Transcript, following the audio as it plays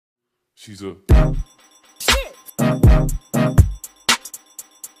She's a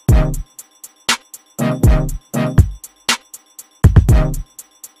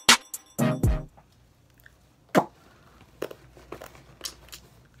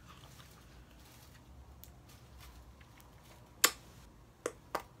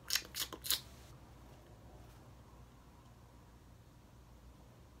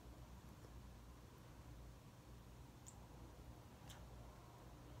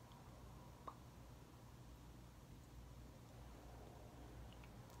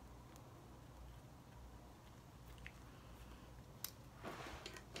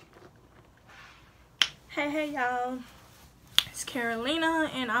Hey y'all, it's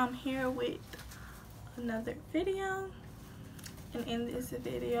Carolina and I'm here with another video. And in this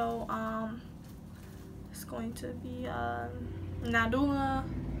video it's going to be Nadula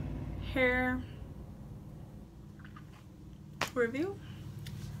hair review.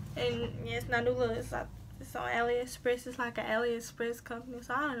 And yes, Nadula is like, it's on AliExpress. It's like an AliExpress company,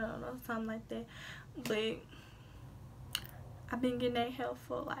 so I don't know, something like that. But I've been getting that hair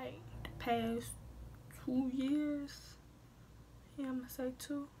for like the past 2 years. Yeah, I'm gonna say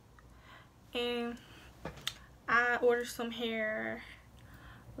 2. And I ordered some hair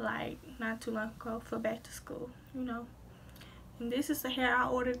like not too long ago for back to school, you know. And this is the hair I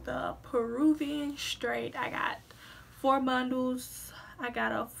ordered, the Peruvian straight. I got 4 bundles. I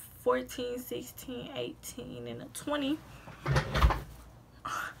got a 14, 16, 18, and a 20.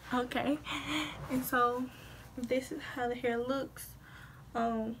 Okay. And so this is how the hair looks.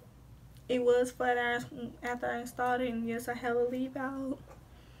 It was flat iron after I installed it, and yes, I have a leave out.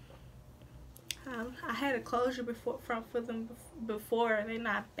 I had a closure for them before. They're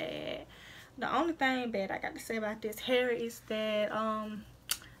not bad. The only thing bad I got to say about this hair is that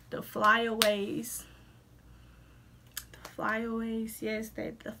the flyaways. Yes,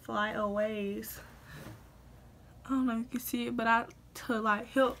 the flyaways. I don't know if you can see it, but to like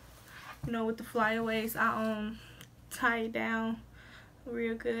help, you know, with the flyaways, I tie it down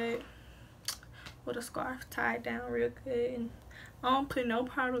real good with a scarf, tied down real good, and I don't put no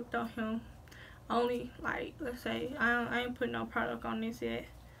product on him. Only, like, let's say I ain't putting no product on this yet,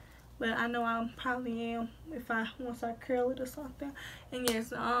 but I know I probably am once I curl it or something. And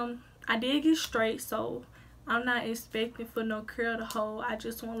yes, I did get straight, so I'm not expecting for no curl to hold. I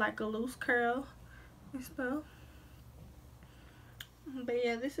just want like a loose curl and stuff. But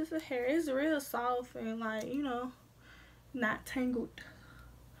yeah, this is the hair. It's real soft and, like, you know, not tangled.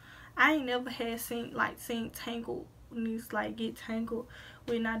 I ain't never had seen tangled knees, like get tangled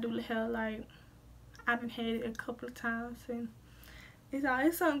with Nadula hair. Like, I done had it a couple of times, and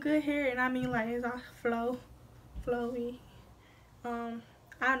it's some good hair, and I mean, like, it's all flowy.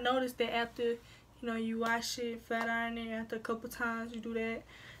 I noticed that after, you know, you wash it, flat iron it, after a couple times you do that,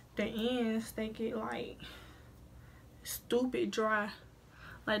 the ends, they get like stupid dry.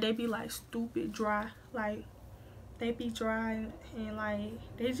 Like, they be like stupid dry. Like, they be dry and like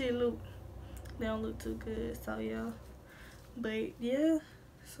they don't look too good. So yeah, but yeah,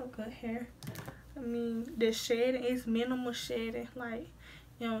 some good hair. I mean, the shedding is minimal shedding. Like,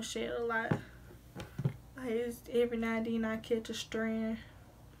 you don't shed a lot. Like, it's every now and then I catch a strand,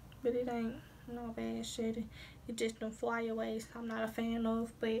 but it ain't no bad shedding. It just don't flyaways I'm not a fan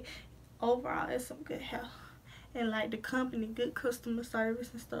of. But overall, it's some good hair, and like the company, good customer service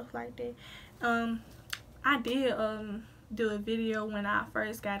and stuff like that. I did do a video when I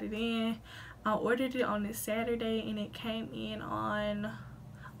first got it in. I ordered it on this Saturday and it came in on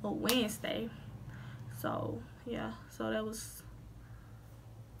a Wednesday. So yeah, so that was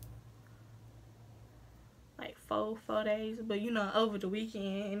like four days, but you know, over the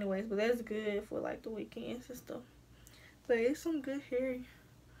weekend anyways. But that's good for like the weekends and stuff. But it's some good hair, you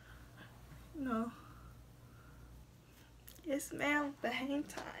know. Yes ma'am, the hang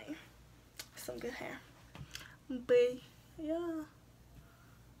time. Some good hair. But yeah,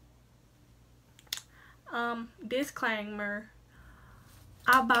 disclaimer,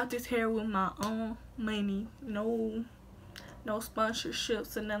 I bought this hair with my own money. No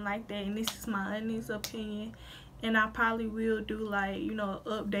sponsorships or nothing like that, and this is my honest opinion. And I probably will do, like, you know,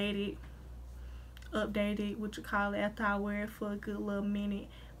 updated what you call it, after I wear it for a good little minute.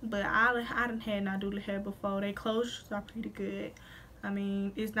 But I done had Nadula hair before. They closures are pretty good. I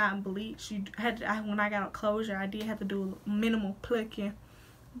mean, it's not bleached. When I got a closure, I did have to do a minimal plucking.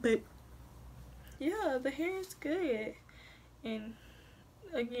 But yeah, the hair is good. And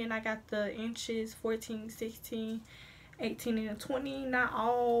again, I got the inches 14, 16, 18, and 20. Not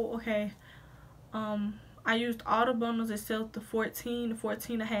all. Okay. I used all the bundles except the 14. The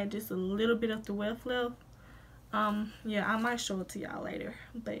 14, I had just a little bit of the weft left. Yeah, I might show it to y'all later.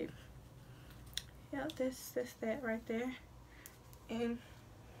 But yeah, that's that right there. And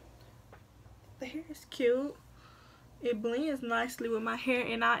the hair is cute. It blends nicely with my hair,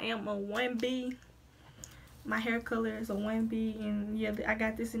 and I am a 1B. My hair color is a 1B, and yeah, I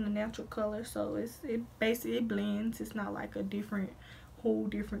got this in the natural color, so it basically it blends. It's not like a whole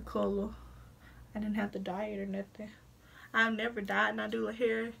different color. I didn't have to dye it or nothing. I've never dyed Nadula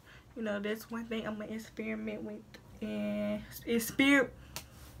hair. You know, that's one thing I'm gonna experiment with, and experiment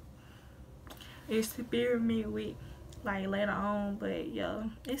with like later on. But yeah,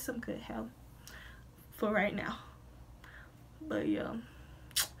 it's some good help for right now. But yeah,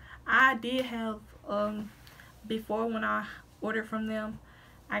 I did have before, when I ordered from them,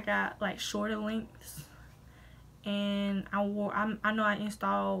 I got like shorter lengths, and I know I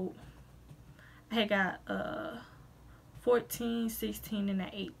installed, I had got 14, 16, and an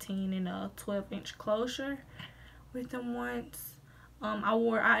 18 and a 12-inch closure with them once.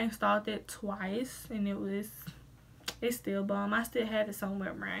 I installed that twice, and it's still bomb. I still have it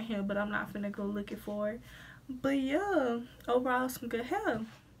somewhere around here, but I'm not finna go looking for it. But yeah, overall some good hair.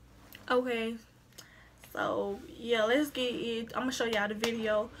 Okay, so yeah, let's get it. I'm gonna show y'all the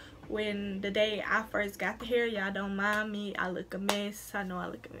video when the day I first got the hair. Y'all don't mind me, I look a mess. I know I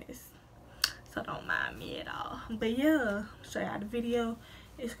look a mess, so don't mind me at all. But yeah, show y'all the video.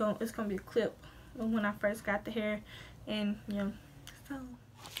 It's gonna be a clip of when I first got the hair. And yeah, so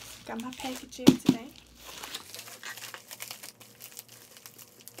got my packaging today.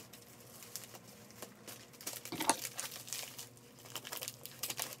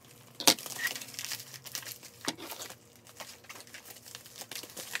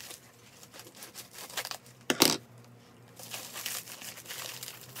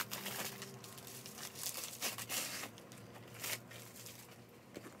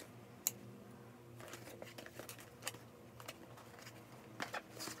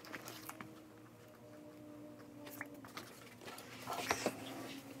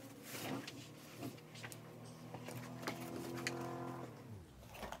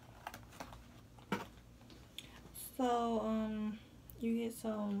 So you get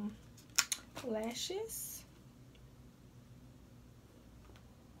some lashes.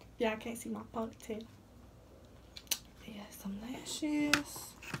 Yeah, I can't see my ponytail. Yeah, some lashes.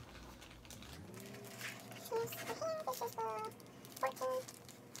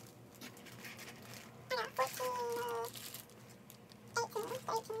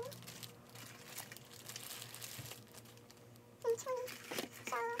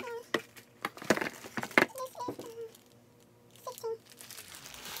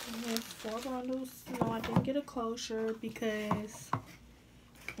 There's 4 bundles. No, I didn't get a closure because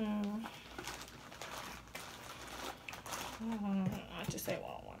I just say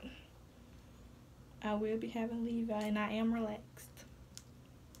want one. I will be having Levi, and I am relaxed.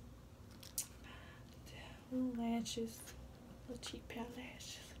 Little lashes, little cheap pair of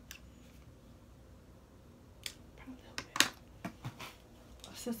lashes. Probably.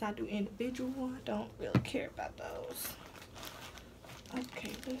 Since I do individual, I don't really care about those.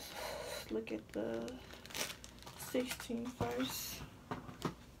 Okay, let's look at the 16 first.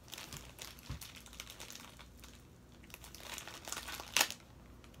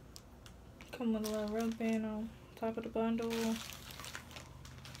 Come with a little rubber band on top of the bundle.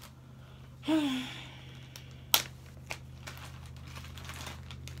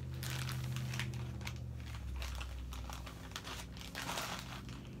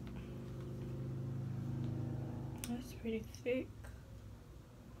 That's pretty thick.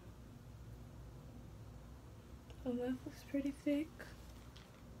 The left looks pretty thick.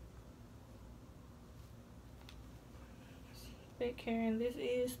 Thick hair, and this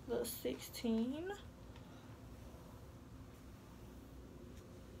is the 16.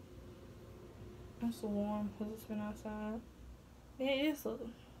 It's warm because it's been outside. It is a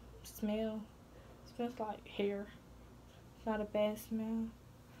smell. It smells like hair. It's not a bad smell.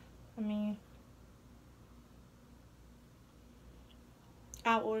 I mean,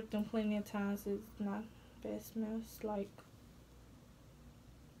 I've ordered them plenty of times. It's not bad smell. It's like,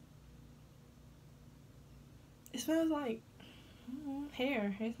 it smells like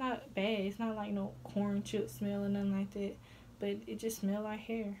hair. It's not bad. It's not like no corn chip smell or nothing like that, but it just smells like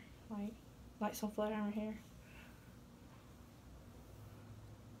hair, like some flat iron hair.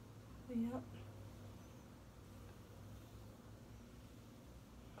 Yep.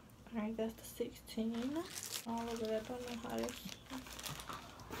 Alright, that's the 16. All of that, I don't know how this.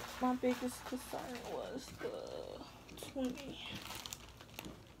 My biggest concern was the 20.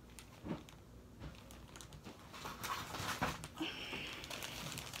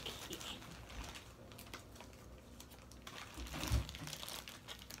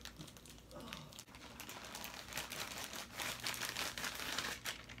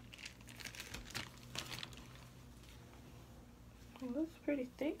 Looks pretty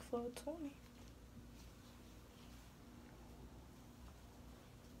thick for a 20.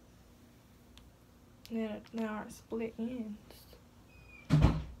 Now our split ends.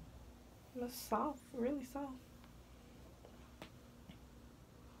 It's soft, really soft.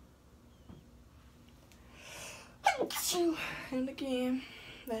 And again,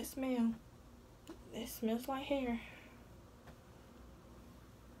 that smell. It smells like hair.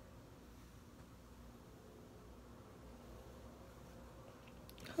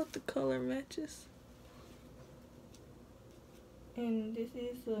 Hope the color matches. And this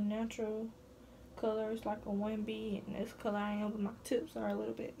is a natural color. It's like a 1B, and this color I am, but my tips are a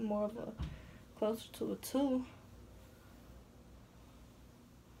little bit more of a closer to a 2.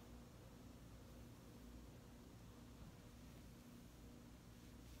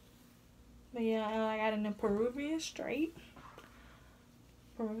 But yeah, I got it in a Peruvian straight,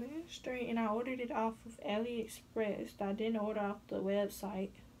 and I ordered it off of AliExpress. I didn't order off the website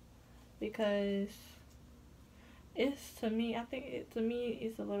because it's, to me, I think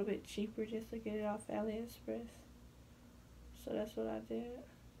it's a little bit cheaper just to get it off AliExpress. So that's what I did.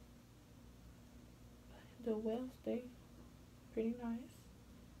 The wells, they pretty nice.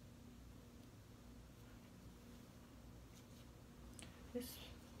 It's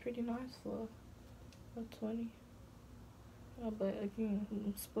pretty nice for a 20. But again,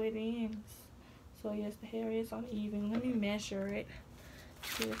 split ends. So yes, the hair is uneven. Let me measure it.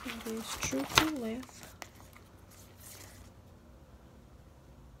 See if it is true to length.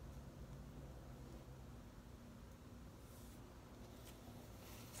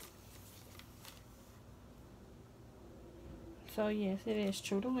 So yes, it is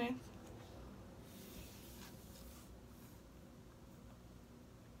true to length.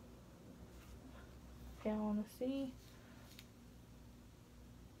 If y'all wanna see.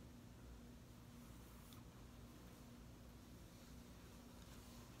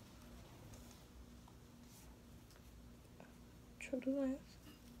 True to length.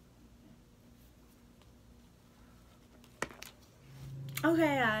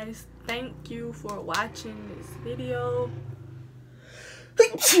 Okay guys, thank you for watching this video.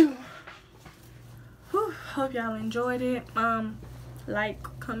 Hope y'all enjoyed it. Like,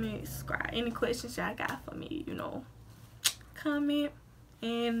 comment, subscribe. Any questions y'all got for me, you know, comment.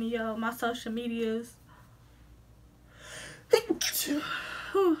 And my social medias.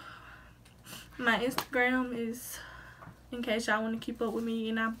 My Instagram is, in case y'all want to keep up with me,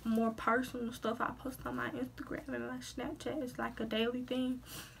 and I'm more personal stuff I post on my Instagram, and my Snapchat is like a daily thing.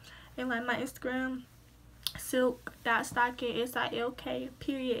 And like my Instagram, silk.stocking,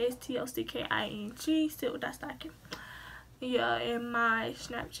 SILK_STOCKING, silk.stocking. Yeah, and my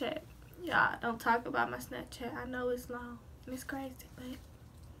Snapchat. Yeah, don't talk about my Snapchat. I know it's long and it's crazy, but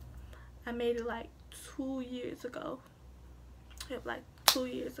I made it like 2 years ago. Yep, like 2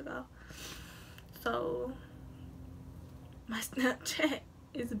 years ago. So my Snapchat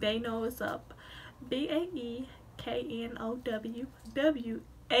is Baenowwhatsup, BAEKNOWWATSSUP.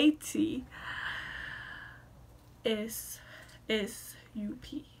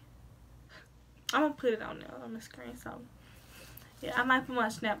 I'm gonna put it on there on the screen, so yeah, I might put my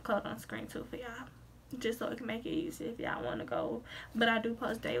snap code on the screen too for y'all, just so it can make it easy if y'all want to go. But I do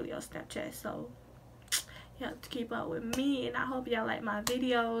post daily on Snapchat, so you have to keep up with me. And I hope y'all like my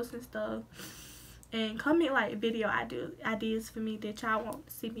videos and stuff, and comment like video ideas for me that y'all want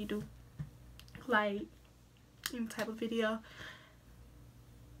to see me do, like any type of video.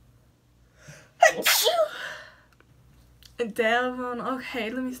 Devon, okay,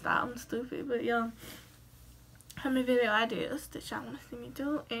 let me stop. I'm stupid, but yeah, how many video ideas that y'all want to see me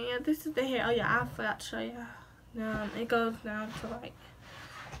do? And yeah, this is the hair. Oh yeah, I forgot to show y'all. It goes down to like,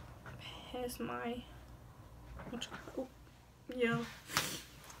 has my, yeah,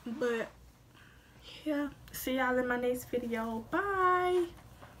 but yeah, see y'all in my next video. Bye.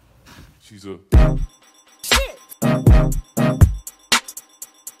 She's a